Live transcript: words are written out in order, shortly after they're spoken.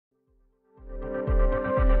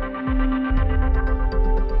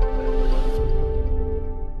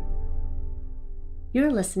You're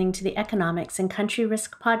listening to the Economics and Country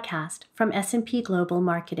Risk podcast from S&P Global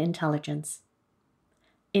Market Intelligence.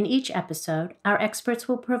 In each episode, our experts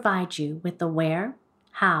will provide you with the where,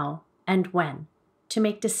 how, and when to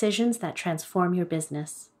make decisions that transform your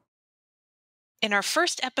business. In our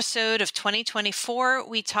first episode of 2024,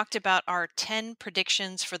 we talked about our 10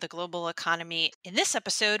 predictions for the global economy. In this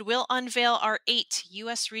episode, we'll unveil our 8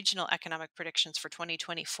 U.S. regional economic predictions for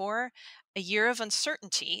 2024, a year of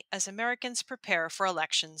uncertainty as Americans prepare for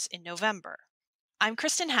elections in November. I'm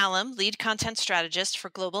Kristen Hallam, lead content strategist for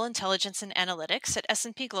Global Intelligence and Analytics at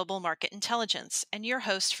S&P Global Market Intelligence, and your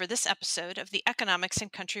host for this episode of the Economics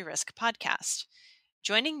and Country Risk podcast.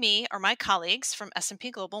 Joining me are my colleagues from S&P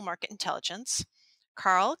Global Market Intelligence,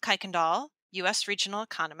 Karl Kuykendall, U.S. Regional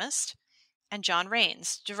Economist, and John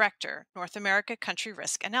Rains, Director, North America Country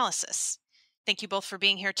Risk Analysis. Thank you both for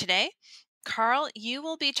being here today. Karl, you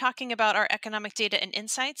will be talking about our economic data and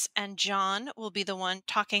insights, and John will be the one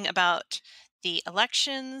talking about the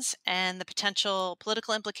elections and the potential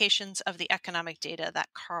political implications of the economic data that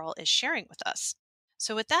Karl is sharing with us.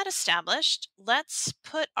 So with that established, let's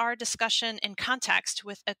put our discussion in context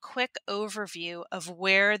with a quick overview of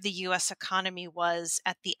where the U.S. economy was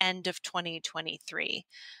at the end of 2023.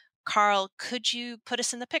 Karl, could you put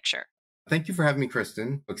us in the picture? Thank you for having me,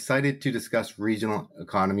 Kristen. Excited to discuss regional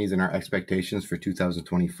economies and our expectations for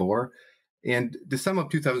 2024. And to sum up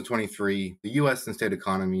 2023, the U.S. and state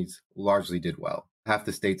economies largely did well. Half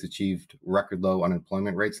the states achieved record low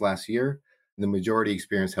unemployment rates last year, and the majority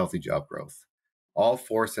experienced healthy job growth. All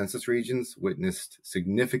 4 census regions witnessed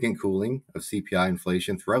significant cooling of CPI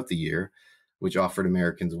inflation throughout the year, which offered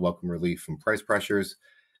Americans welcome relief from price pressures.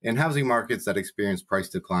 And housing markets that experienced price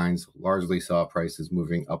declines largely saw prices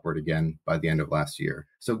moving upward again by the end of last year.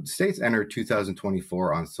 So states entered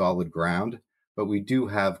 2024 on solid ground, but we do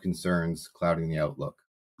have concerns clouding the outlook.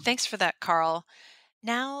 Thanks for that, Karl.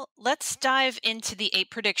 Now, let's dive into the 8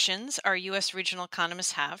 predictions our U.S. regional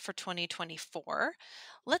economists have for 2024.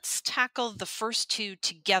 Let's tackle the first 2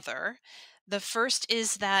 together. The first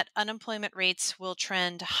is that unemployment rates will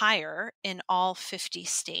trend higher in all 50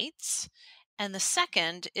 states. And the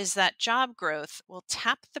second is that job growth will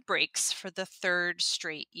tap the brakes for the 3rd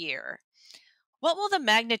straight year. What will the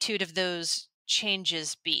magnitude of those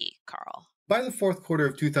changes be, Karl? By the 4th quarter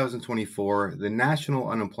of 2024, the national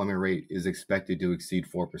unemployment rate is expected to exceed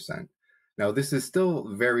 4%. Now, this is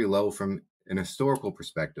still very low from an historical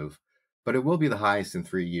perspective, but it will be the highest in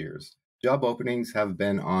 3 years. Job openings have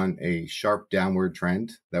been on a sharp downward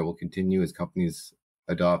trend that will continue as companies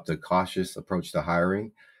adopt a cautious approach to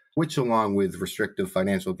hiring, which, along with restrictive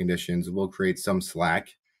financial conditions, will create some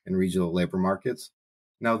slack in regional labor markets.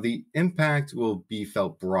 Now, the impact will be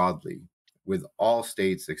felt broadly, with all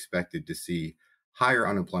states expected to see higher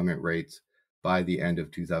unemployment rates by the end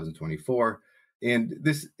of 2024. And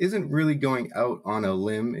this isn't really going out on a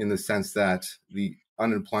limb in the sense that the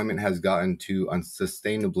unemployment has gotten to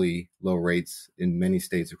unsustainably low rates in many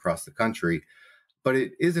states across the country, but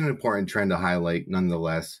it is an important trend to highlight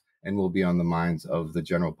nonetheless, and will be on the minds of the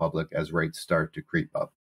general public as rates start to creep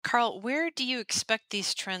up. Karl, where do you expect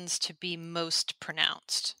these trends to be most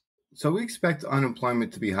pronounced? So we expect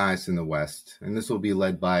unemployment to be highest in the West, and this will be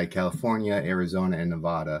led by California, Arizona, and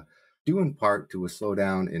Nevada, due in part to a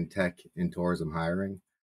slowdown in tech and tourism hiring.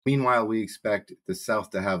 Meanwhile, we expect the South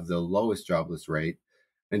to have the lowest jobless rate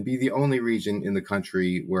and be the only region in the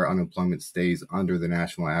country where unemployment stays under the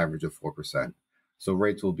national average of 4%. So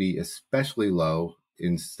rates will be especially low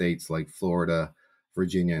in states like Florida,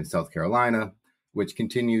 Virginia, and South Carolina, which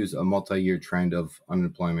continues a multi-year trend of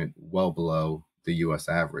unemployment well below the U.S.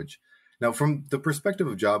 average. Now, from the perspective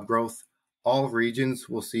of job growth, all regions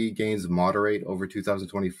will see gains moderate over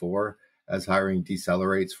 2024 as hiring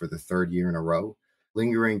decelerates for the 3rd year in a row.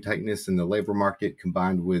 Lingering tightness in the labor market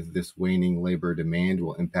combined with this waning labor demand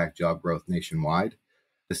will impact job growth nationwide.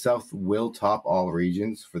 The South will top all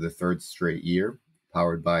regions for the 3rd straight year,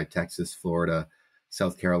 powered by Texas, Florida,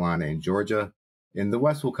 South Carolina, and Georgia. And the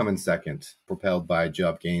West will come in second, propelled by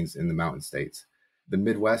job gains in the mountain states. The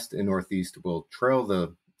Midwest and Northeast will trail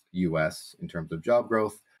the U.S. in terms of job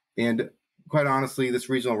growth. And quite honestly, this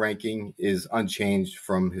regional ranking is unchanged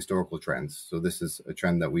from historical trends. So this is a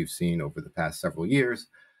trend that we've seen over the past several years,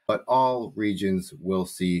 but all regions will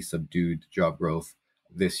see subdued job growth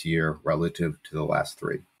this year relative to the last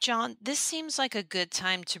 3. John, this seems like a good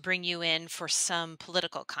time to bring you in for some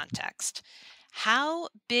political context. How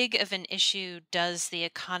big of an issue does the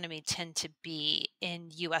economy tend to be in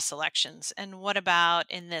U.S. elections? And what about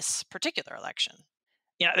in this particular election?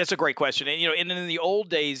 Yeah, that's a great question. And in the old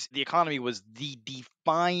days, the economy was the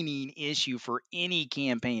defining issue for any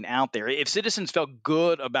campaign out there. If citizens felt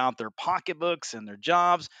good about their pocketbooks and their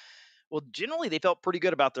jobs, well, generally they felt pretty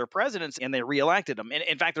good about their presidents and they reelected them. And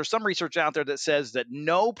in fact, there's some research out there that says that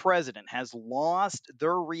no president has lost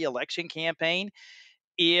their reelection campaign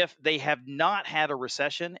if they have not had a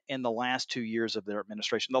recession in the last 2 years of their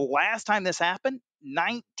administration. The last time this happened,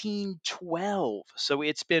 1912. So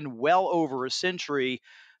it's been well over a century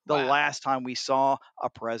the Wow. last time we saw a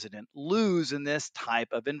president lose in this type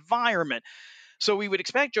of environment. So we would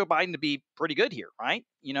expect Joe Biden to be pretty good here, right?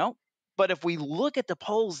 But if we look at the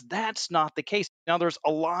polls, that's not the case. Now, there's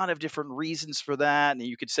a lot of different reasons for that. And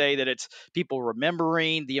you could say that it's people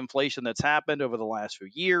remembering the inflation that's happened over the last few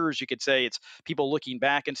years. You could say it's people looking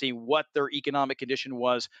back and seeing what their economic condition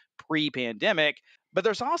was pre pandemic. But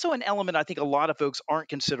there's also an element I think a lot of folks aren't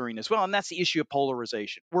considering as well, and that's the issue of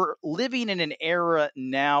polarization. We're living in an era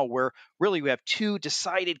now where really we have two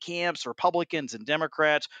decided camps, Republicans and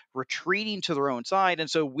Democrats, retreating to their own side. And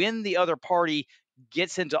so when the other party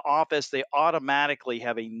gets into office, they automatically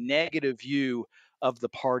have a negative view of the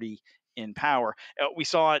party in power. We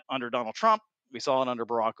saw it under Donald Trump. We saw it under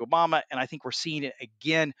Barack Obama. And I think we're seeing it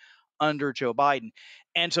again under Joe Biden.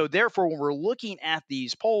 And so, therefore, when we're looking at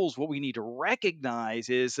these polls, what we need to recognize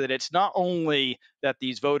is that it's not only that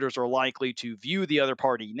these voters are likely to view the other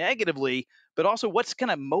party negatively, but also what's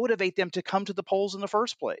going to motivate them to come to the polls in the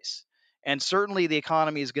first place. And certainly the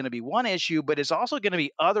economy is going to be one issue, but it's also going to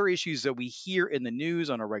be other issues that we hear in the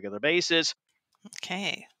news on a regular basis.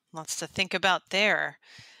 Okay, lots to think about there.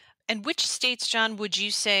 And which states, John, would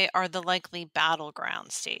you say are the likely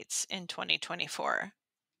battleground states in 2024?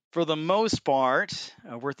 For the most part,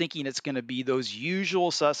 we're thinking it's going to be those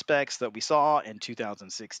usual suspects that we saw in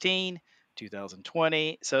 2016,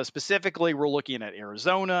 2020. So specifically, we're looking at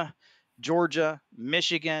Arizona, Georgia,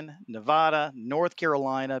 Michigan, Nevada, North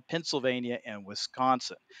Carolina, Pennsylvania, and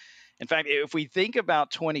Wisconsin. In fact, if we think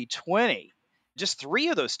about 2020, just three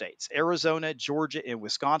of those states, Arizona, Georgia, and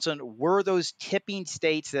Wisconsin, were those tipping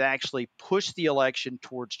states that actually pushed the election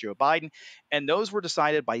towards Joe Biden. And those were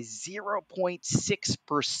decided by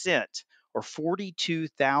 0.6% or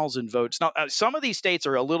 42,000 votes. Now, some of these states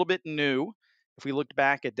are a little bit new. If we looked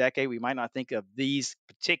back a decade, we might not think of these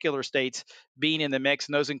particular states being in the mix.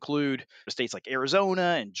 And those include states like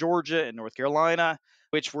Arizona and Georgia and North Carolina,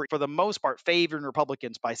 which were, for the most part, favoring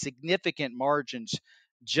Republicans by significant margins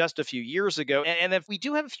just a few years ago. And if we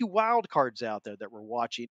do have a few wild cards out there that we're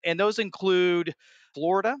watching, and those include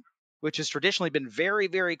Florida, which has traditionally been very,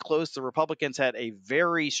 very close. The Republicans had a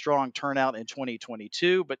very strong turnout in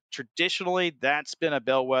 2022, but traditionally that's been a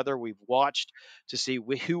bellwether. We've watched to see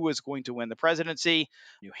who was going to win the presidency.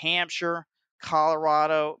 New Hampshire,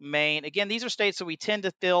 Colorado, Maine. Again, these are states that we tend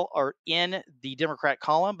to feel are in the Democrat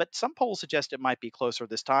column, but some polls suggest it might be closer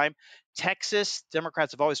this time. Texas,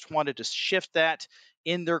 Democrats have always wanted to shift that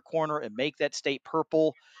in their corner and make that state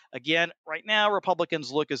purple. Again, right now,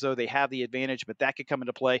 Republicans look as though they have the advantage, but that could come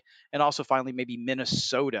into play. And also, finally, maybe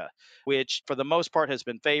Minnesota, which for the most part has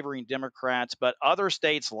been favoring Democrats, but other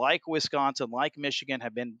states like Wisconsin, like Michigan,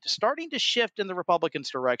 have been starting to shift in the Republicans'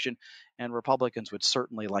 direction. And Republicans would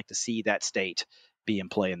certainly like to see that state be in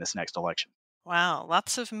play in this next election. Wow,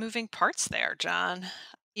 lots of moving parts there, John.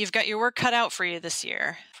 You've got your work cut out for you this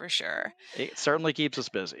year, for sure. It certainly keeps us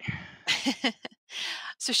busy.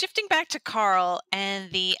 So, shifting back to Karl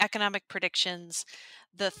and the economic predictions,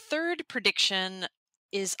 the third prediction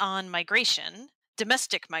is on migration,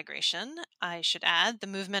 domestic migration, I should add, the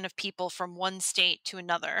movement of people from one state to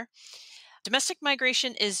another. Domestic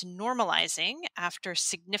migration is normalizing after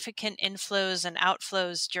significant inflows and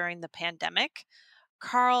outflows during the pandemic.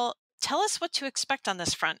 Karl, tell us what to expect on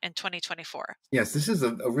this front in 2024. Yes, this is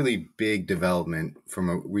a really big development from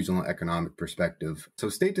a regional economic perspective. So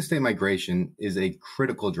state to state migration is a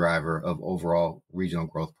critical driver of overall regional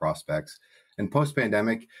growth prospects. And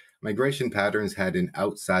post-pandemic, migration patterns had an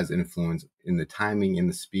outsized influence in the timing and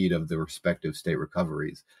the speed of the respective state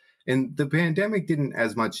recoveries. And the pandemic didn't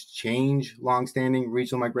as much change longstanding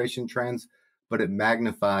regional migration trends, but it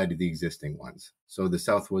magnified the existing ones. So the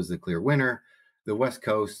South was the clear winner, the West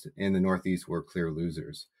Coast and the Northeast were clear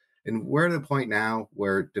losers. And we're at a point now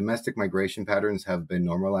where domestic migration patterns have been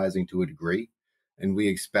normalizing to a degree, and we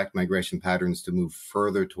expect migration patterns to move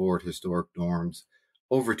further toward historic norms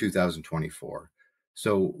over 2024.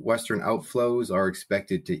 So Western outflows are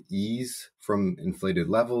expected to ease from inflated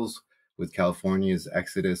levels, with California's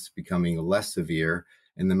exodus becoming less severe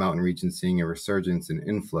and the mountain region seeing a resurgence in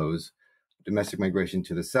inflows. Domestic migration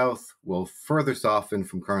to the south will further soften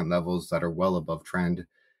from current levels that are well above trend,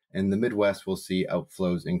 and the Midwest will see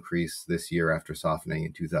outflows increase this year after softening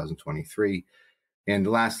in 2023. And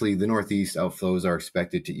lastly, the Northeast outflows are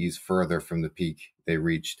expected to ease further from the peak they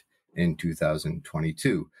reached in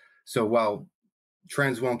 2022. So while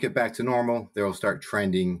trends won't get back to normal, they'll start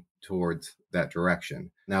trending towards that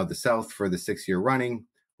direction. Now, the South, for the 6th year running,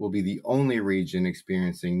 will be the only region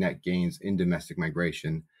experiencing net gains in domestic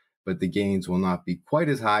migration, but the gains will not be quite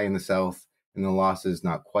as high in the South and the losses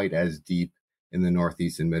not quite as deep in the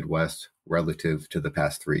Northeast and Midwest relative to the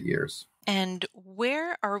past 3 years. And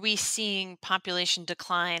where are we seeing population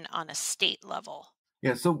decline on a state level?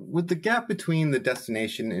 Yeah, so with the gap between the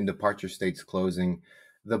destination and departure states closing,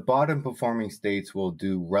 the bottom performing states will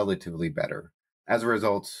do relatively better. As a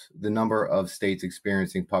result, the number of states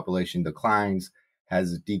experiencing population declines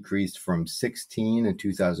has decreased from 16 in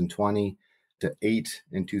 2020 to 8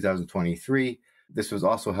 in 2023. This was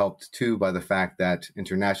also helped too by the fact that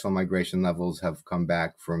international migration levels have come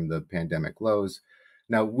back from the pandemic lows.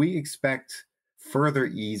 Now, we expect further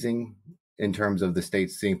easing in terms of the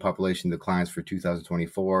states seeing population declines for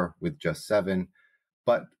 2024 with just 7,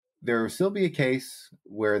 but there will still be a case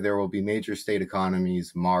where there will be major state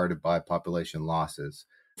economies marred by population losses.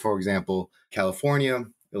 For example, California,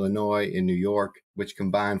 Illinois, and New York, which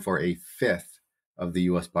combine for a fifth of the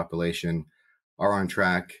U.S. population, are on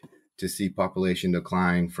track to see population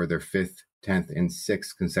decline for their 5th, 10th, and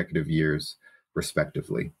 6th consecutive years,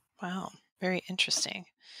 respectively. Wow, very interesting.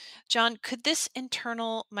 John, could this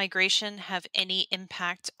internal migration have any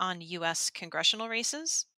impact on U.S. congressional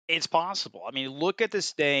races? It's possible. I mean, look at the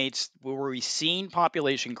states where we've seen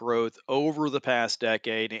population growth over the past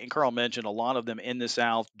decade. And Karl mentioned a lot of them in the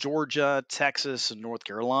South: Georgia, Texas, and North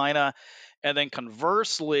Carolina. And then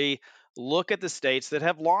conversely, look at the states that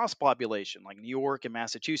have lost population, like New York and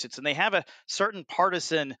Massachusetts. And they have a certain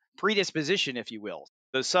partisan predisposition, if you will.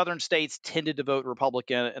 Those southern states tended to vote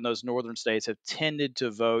Republican, and those northern states have tended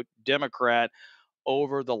to vote Democrat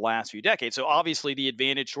over the last few decades. So obviously the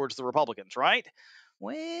advantage towards the Republicans, right?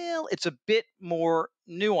 Well, it's a bit more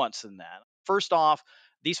nuanced than that. First off,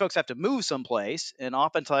 these folks have to move someplace, and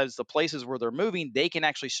oftentimes the places where they're moving, they can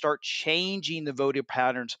actually start changing the voting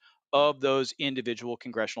patterns of those individual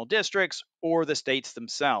congressional districts or the states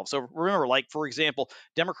themselves. So remember, like, for example,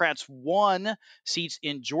 Democrats won seats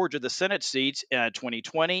in Georgia, the Senate seats in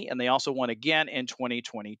 2020, and they also won again in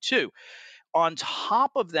 2022. On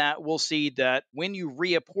top of that, we'll see that when you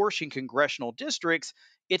reapportion congressional districts,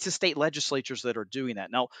 it's the state legislatures that are doing that.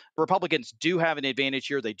 Now, Republicans do have an advantage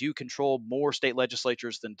here. They do control more state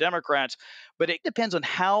legislatures than Democrats, but it depends on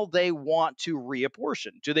how they want to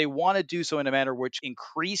reapportion. Do they want to do so in a manner which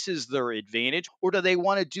increases their advantage, or do they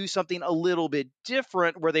want to do something a little bit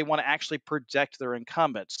different where they want to actually protect their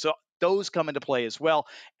incumbents? So those come into play as well.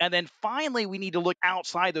 And then finally, we need to look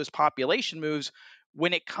outside those population moves.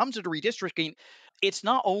 When it comes to redistricting, it's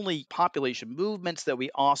not only population movements that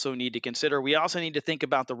we also need to consider. We also need to think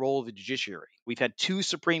about the role of the judiciary. We've had 2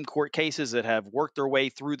 Supreme Court cases that have worked their way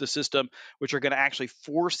through the system, which are going to actually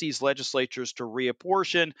force these legislatures to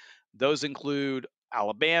reapportion. Those include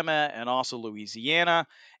Alabama and also Louisiana.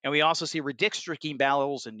 And we also see redistricting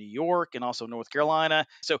battles in New York and also North Carolina.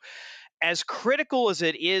 So as critical as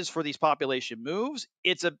it is for these population moves,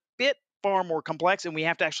 it's a bit far more complex, and we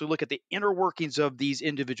have to actually look at the inner workings of these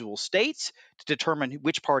individual states to determine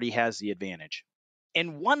which party has the advantage.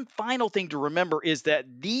 And one final thing to remember is that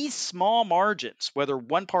these small margins, whether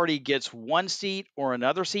one party gets 1 seat or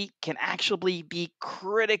another seat, can actually be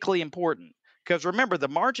critically important. Because remember, the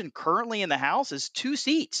margin currently in the House is 2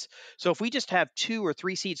 seats. So if we just have 2 or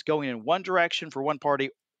 3 seats going in one direction for one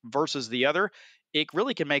party versus the other, it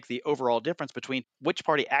really can make the overall difference between which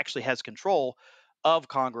party actually has control of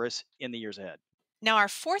Congress in the years ahead. Now, our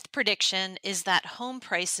 4th prediction is that home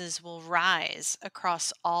prices will rise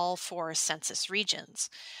across all 4 census regions.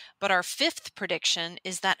 But our 5th prediction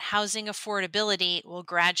is that housing affordability will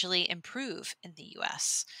gradually improve in the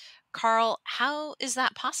U.S. Karl, how is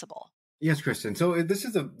that possible? Yes, Kristen. So this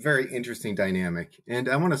is a very interesting dynamic. And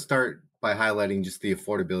I want to start by highlighting just the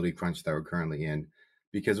affordability crunch that we're currently in,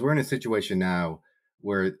 because we're in a situation now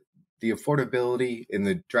where the affordability and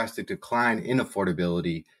the drastic decline in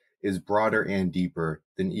affordability is broader and deeper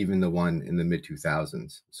than even the one in the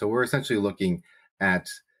mid-2000s. So we're essentially looking at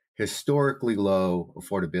historically low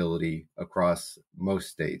affordability across most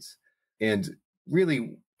states. And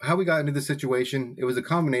really, how we got into this situation, it was a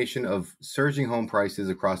combination of surging home prices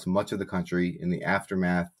across much of the country in the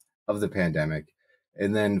aftermath of the pandemic,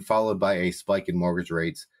 and then followed by a spike in mortgage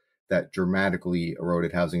rates that dramatically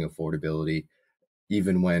eroded housing affordability,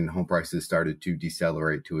 even when home prices started to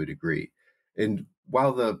decelerate to a degree. And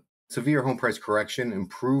while the severe home price correction,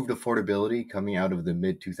 improved affordability coming out of the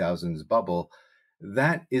mid 2000s bubble,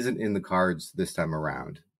 that isn't in the cards this time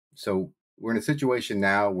around. So we're in a situation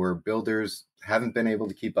now where builders haven't been able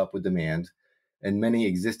to keep up with demand, and many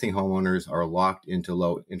existing homeowners are locked into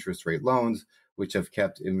low interest rate loans, which have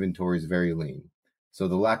kept inventories very lean. So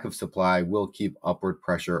the lack of supply will keep upward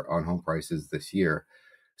pressure on home prices this year.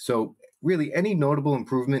 So really, any notable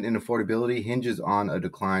improvement in affordability hinges on a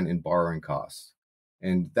decline in borrowing costs.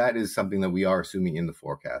 And that is something that we are assuming in the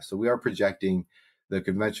forecast. So we are projecting the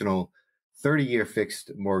conventional 30-year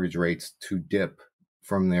fixed mortgage rates to dip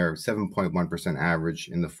from their 7.1% average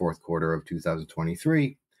in the fourth quarter of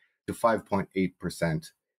 2023 to 5.8%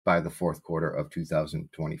 by the fourth quarter of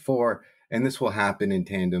 2024. And this will happen in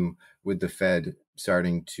tandem with the Fed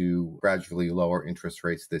starting to gradually lower interest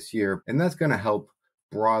rates this year. And that's going to help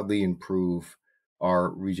broadly improve our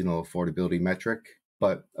regional affordability metric.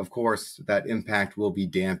 But of course, that impact will be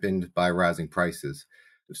dampened by rising prices.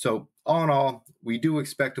 So all in all, we do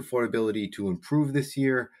expect affordability to improve this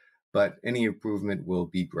year, but any improvement will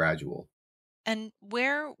be gradual. And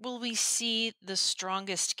where will we see the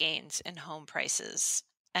strongest gains in home prices?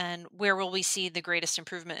 And where will we see the greatest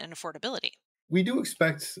improvement in affordability? We do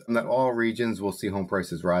expect that all regions will see home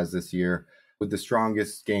prices rise this year, with the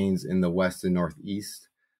strongest gains in the West and Northeast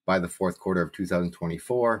by the fourth quarter of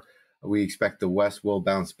 2024. We expect the West will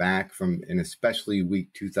bounce back from an especially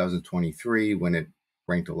weak 2023 when it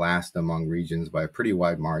ranked last among regions by a pretty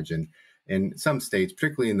wide margin. In some states,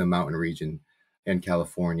 particularly in the mountain region and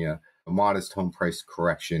California, modest home price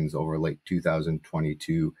corrections over late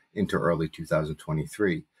 2022 into early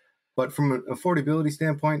 2023. But from an affordability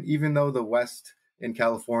standpoint, even though the West and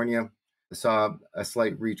California saw a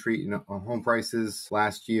slight retreat in home prices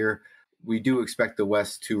last year, we do expect the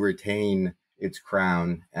West to retain its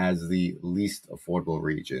crown as the least affordable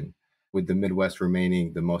region, with the Midwest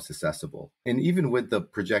remaining the most accessible. And even with the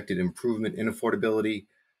projected improvement in affordability,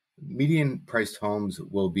 median priced homes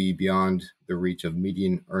will be beyond the reach of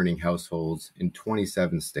median earning households in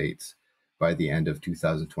 27 states by the end of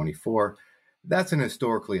 2024. That's an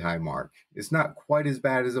historically high mark. It's not quite as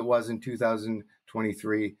bad as it was in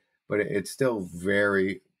 2023, but it's still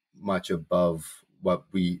very much above what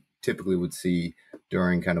we typically would see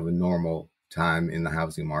during kind of a normal time in the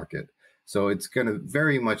housing market. So it's going to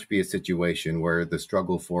very much be a situation where the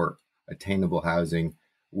struggle for attainable housing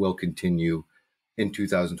will continue in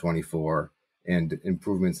 2024, and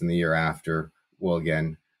improvements in the year after will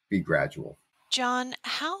again be gradual. John,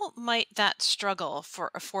 how might that struggle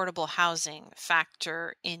for affordable housing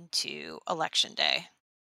factor into Election Day?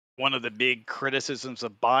 One of the big criticisms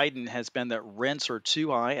of Biden has been that rents are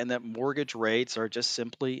too high and that mortgage rates are just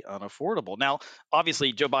simply unaffordable. Now,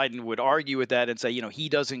 obviously, Joe Biden would argue with that and say, he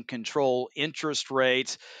doesn't control interest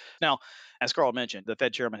rates. Now, as Carl mentioned, the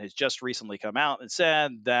Fed chairman has just recently come out and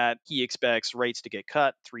said that he expects rates to get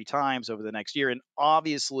cut 3 times over the next year. And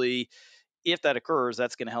obviously, if that occurs,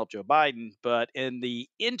 that's going to help Joe Biden. But in the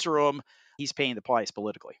interim, he's paying the price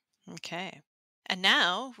politically. Okay. And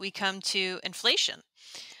now we come to inflation.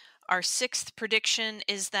 Our sixth prediction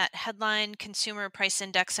is that headline consumer price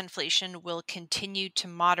index inflation will continue to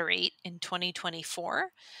moderate in 2024.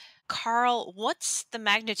 Karl, what's the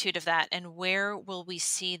magnitude of that, and where will we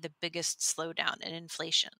see the biggest slowdown in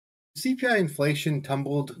inflation? CPI inflation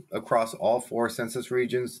tumbled across all 4 census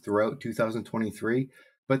regions throughout 2023,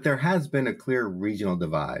 but there has been a clear regional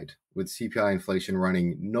divide, with CPI inflation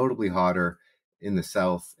running notably hotter in the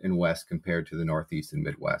South and West compared to the Northeast and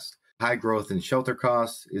Midwest. High growth in shelter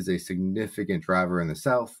costs is a significant driver in the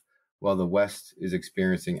South, while the West is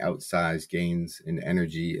experiencing outsized gains in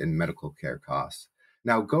energy and medical care costs.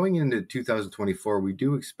 Now, going into 2024, we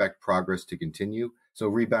do expect progress to continue. So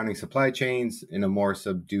rebounding supply chains in a more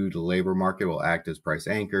subdued labor market will act as price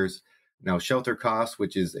anchors. Now, shelter costs,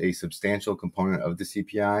 which is a substantial component of the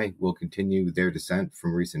CPI, will continue their descent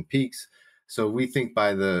from recent peaks. So we think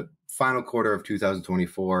by the final quarter of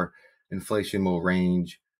 2024, inflation will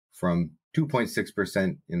range from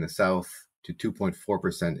 2.6% in the South to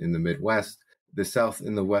 2.4% in the Midwest. The South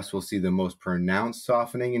and the West will see the most pronounced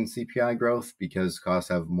softening in CPI growth because costs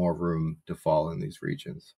have more room to fall in these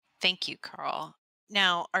regions. Thank you, Karl.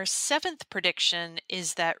 Now, our seventh prediction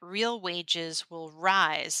is that real wages will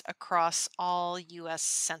rise across all U.S.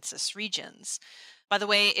 Census regions. By the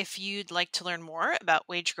way, if you'd like to learn more about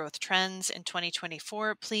wage growth trends in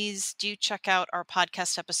 2024, please do check out our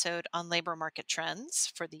podcast episode on labor market trends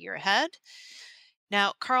for the year ahead.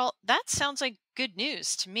 Now, Karl, that sounds like good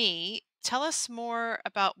news to me. Tell us more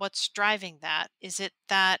about what's driving that. Is it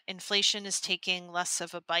that inflation is taking less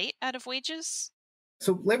of a bite out of wages?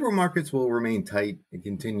 So, labor markets will remain tight and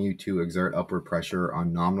continue to exert upward pressure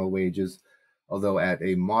on nominal wages, although at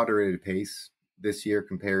a moderated pace this year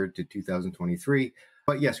compared to 2023.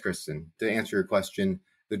 But yes, Kristen, to answer your question,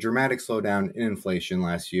 the dramatic slowdown in inflation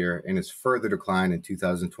last year and its further decline in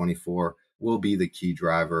 2024 will be the key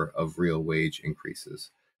driver of real wage increases.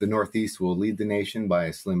 The Northeast will lead the nation by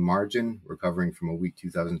a slim margin, recovering from a weak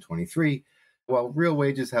 2023. While real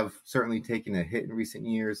wages have certainly taken a hit in recent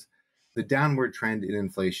years, the downward trend in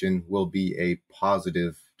inflation will be a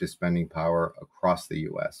positive to spending power across the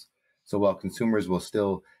US. So while consumers will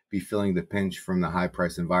still be feeling the pinch from the high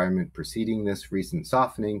price environment preceding this recent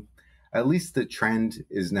softening, at least the trend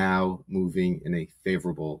is now moving in a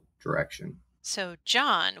favorable direction. So,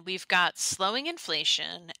 John, we've got slowing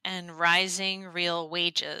inflation and rising real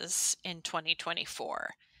wages in 2024.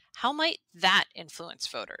 How might that influence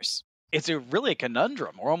voters? It's a really a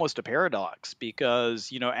conundrum or almost a paradox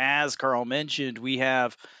because, as Carl mentioned, we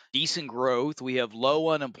have decent growth, we have low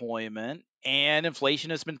unemployment, and inflation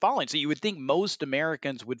has been falling. So you would think most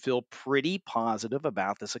Americans would feel pretty positive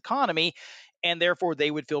about this economy, and therefore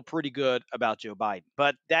they would feel pretty good about Joe Biden.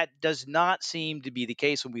 But that does not seem to be the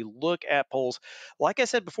case when we look at polls. Like I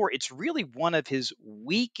said before, it's really one of his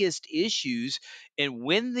weakest issues. And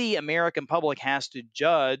when the American public has to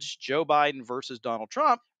judge Joe Biden versus Donald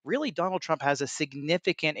Trump, really Donald Trump has a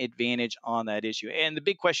significant advantage on that issue. And the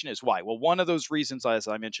big question is why? Well, one of those reasons, as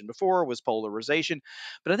I mentioned before, was polarization.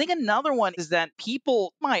 But I think another one is that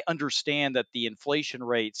people might understand that the inflation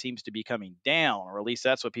rate seems to be coming down, or at least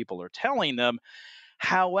that's what people are telling them.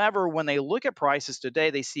 However, when they look at prices today,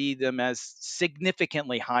 they see them as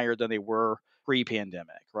significantly higher than they were pre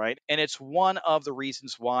pandemic, right? And it's one of the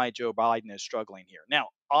reasons why Joe Biden is struggling here. Now,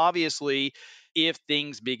 obviously, if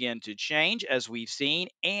things begin to change, as we've seen,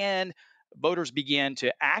 and voters begin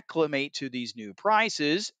to acclimate to these new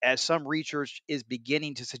prices, as some research is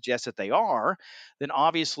beginning to suggest that they are, then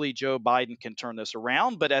obviously Joe Biden can turn this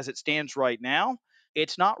around. But as it stands right now,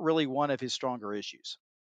 it's not really one of his stronger issues.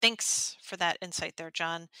 Thanks for that insight there,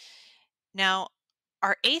 John. Now,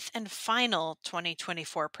 our eighth and final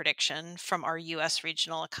 2024 prediction from our US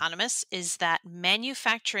regional economists is that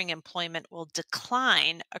manufacturing employment will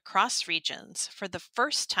decline across regions for the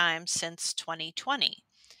first time since 2020.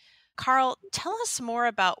 Karl, tell us more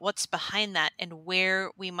about what's behind that and where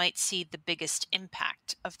we might see the biggest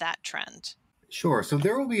impact of that trend. Sure. So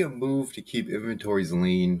there will be a move to keep inventories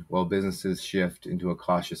lean while businesses shift into a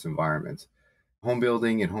cautious environment. Home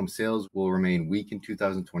building and home sales will remain weak in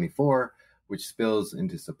 2024, which spills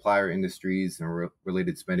into supplier industries and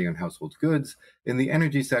related spending on household goods. And the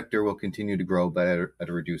energy sector will continue to grow, but at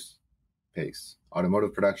a reduced pace.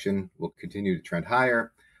 Automotive production will continue to trend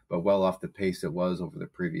higher, but well off the pace it was over the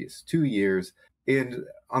previous 2 years. And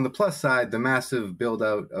on the plus side, the massive build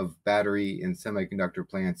out of battery and semiconductor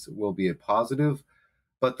plants will be a positive,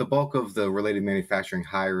 but the bulk of the related manufacturing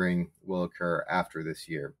hiring will occur after this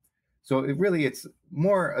year. So it's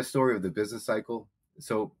more a story of the business cycle.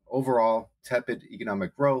 So overall, tepid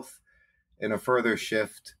economic growth and a further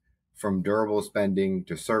shift from durable spending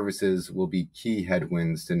to services will be key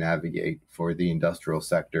headwinds to navigate for the industrial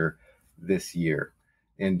sector this year.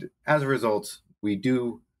 And as a result, we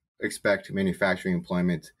do expect manufacturing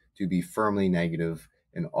employment to be firmly negative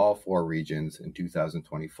in all four regions in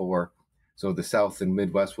 2024. So the South and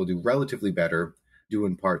Midwest will do relatively better, due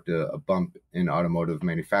in part to a bump in automotive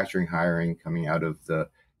manufacturing hiring coming out of the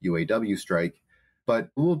UAW strike.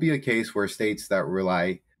 But it will be a case where states that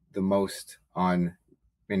rely the most on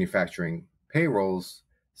manufacturing payrolls,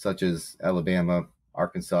 such as Alabama,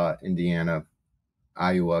 Arkansas, Indiana,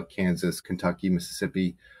 Iowa, Kansas, Kentucky,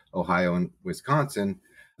 Mississippi, Ohio, and Wisconsin,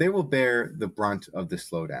 they will bear the brunt of the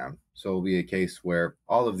slowdown. So it will be a case where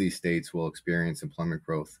all of these states will experience employment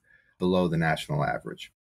growth below the national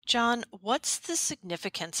average. John, what's the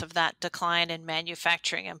significance of that decline in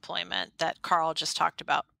manufacturing employment that Karl just talked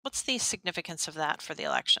about? What's the significance of that for the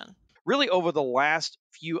election? Really, over the last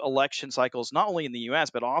few election cycles, not only in the US,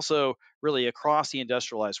 but also really across the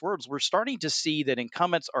industrialized world, we're starting to see that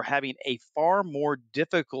incumbents are having a far more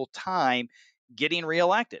difficult time getting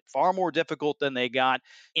reelected, far more difficult than they got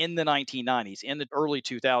in the 1990s, in the early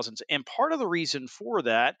 2000s. And part of the reason for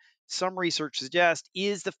that, some research suggests,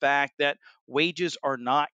 is the fact that wages are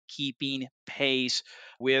not keeping pace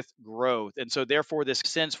with growth. And so, therefore, this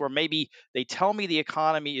sense where maybe they tell me the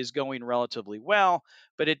economy is going relatively well,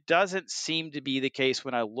 but it doesn't seem to be the case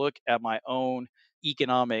when I look at my own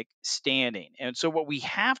economic standing. And so, what we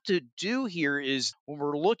have to do here is when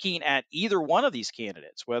we're looking at either one of these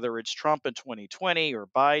candidates, whether it's Trump in 2020 or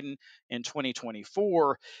Biden in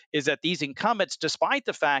 2024, is that these incumbents, despite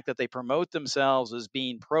the fact that they promote themselves as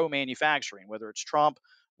being pro manufacturing, whether it's Trump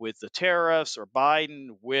with the tariffs or Biden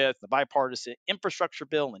with the bipartisan infrastructure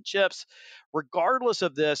bill and chips, regardless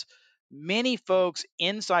of this, many folks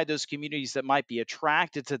inside those communities that might be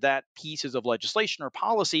attracted to that pieces of legislation or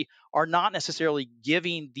policy are not necessarily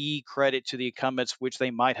giving the credit to the incumbents, which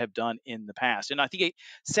they might have done in the past. And I think it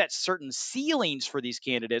sets certain ceilings for these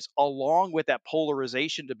candidates, along with that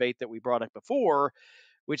polarization debate that we brought up before,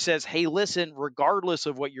 which says, hey, listen, regardless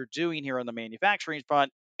of what you're doing here on the manufacturing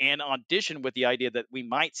front, and audition with the idea that we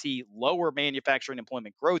might see lower manufacturing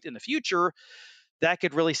employment growth in the future, that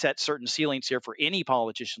could really set certain ceilings here for any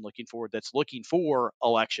politician looking forward that's looking for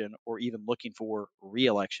election or even looking for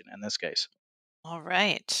reelection in this case. All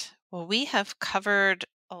right. Well, we have covered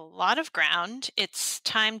a lot of ground. It's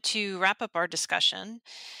time to wrap up our discussion.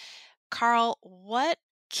 Karl, what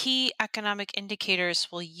key economic indicators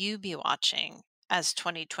will you be watching as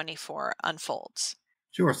 2024 unfolds?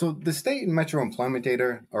 Sure. So the state and metro employment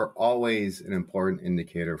data are always an important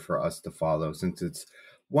indicator for us to follow since it's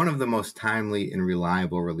one of the most timely and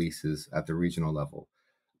reliable releases at the regional level.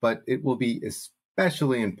 But it will be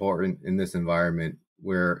especially important in this environment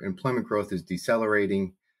where employment growth is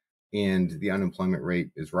decelerating and the unemployment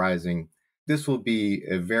rate is rising. This will be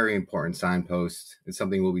a very important signpost and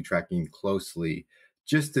something we'll be tracking closely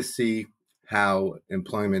just to see how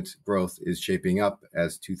employment growth is shaping up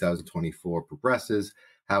as 2024 progresses,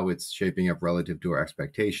 how it's shaping up relative to our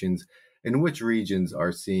expectations, and which regions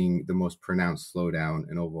are seeing the most pronounced slowdown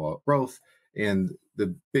in overall growth and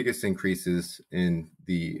the biggest increases in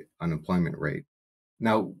the unemployment rate.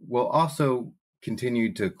 Now, we'll also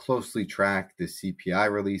continue to closely track the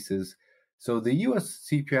CPI releases. So the US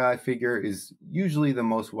CPI figure is usually the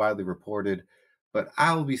most widely reported, but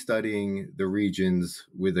I'll be studying the regions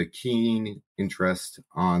with a keen interest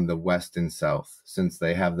on the West and South, since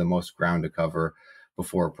they have the most ground to cover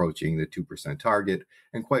before approaching the 2% target.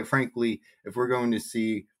 And quite frankly, if we're going to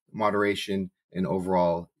see moderation in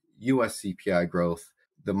overall US CPI growth,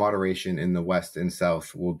 the moderation in the West and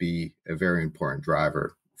South will be a very important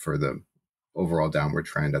driver for the overall downward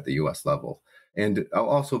trend at the US level. And I'll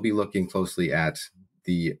also be looking closely at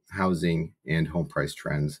the housing and home price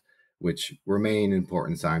trends, which remain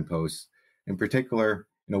important signposts. In particular,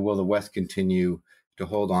 will the West continue to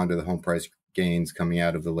hold on to the home price gains coming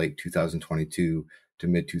out of the late 2022 to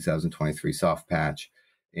mid 2023 soft patch?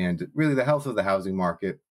 And really the health of the housing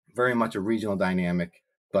market, very much a regional dynamic,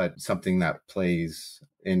 but something that plays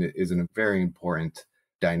and is a very important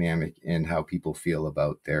dynamic in how people feel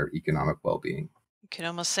about their economic well-being. You could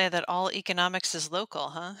almost say that all economics is local,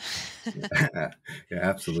 huh? Yeah,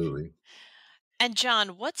 absolutely. And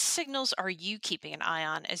John, what signals are you keeping an eye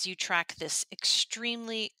on as you track this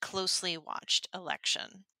extremely closely watched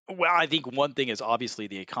election? Well, I think one thing is obviously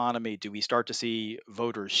the economy. Do we start to see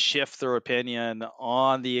voters shift their opinion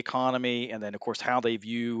on the economy? And then, of course, how they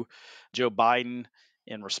view Joe Biden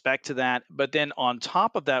in respect to that. But then on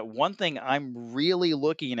top of that, one thing I'm really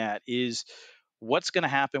looking at is what's going to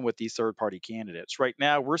happen with these third party candidates. Right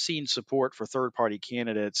now, we're seeing support for third party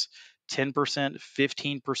candidates 10%,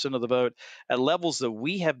 15% of the vote at levels that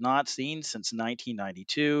we have not seen since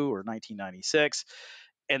 1992 or 1996,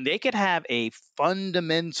 and they could have a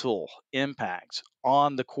fundamental impact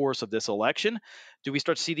on the course of this election. Do we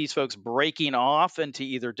start to see these folks breaking off into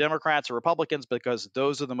either Democrats or Republicans because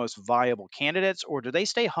those are the most viable candidates, or do they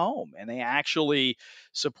stay home and they actually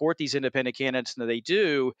support these independent candidates? And if they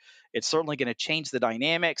do, it's certainly going to change the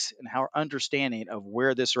dynamics and our understanding of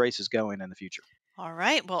where this race is going in the future. All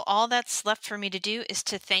right. Well, all that's left for me to do is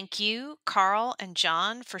to thank you, Karl and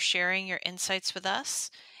John, for sharing your insights with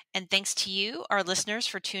us. And thanks to you, our listeners,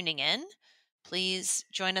 for tuning in. Please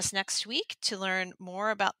join us next week to learn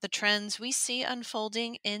more about the trends we see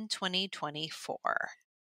unfolding in 2024.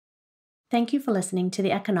 Thank you for listening to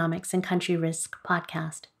the Economics and Country Risk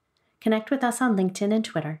podcast. Connect with us on LinkedIn and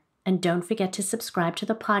Twitter, and don't forget to subscribe to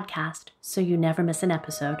the podcast so you never miss an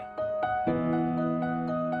episode.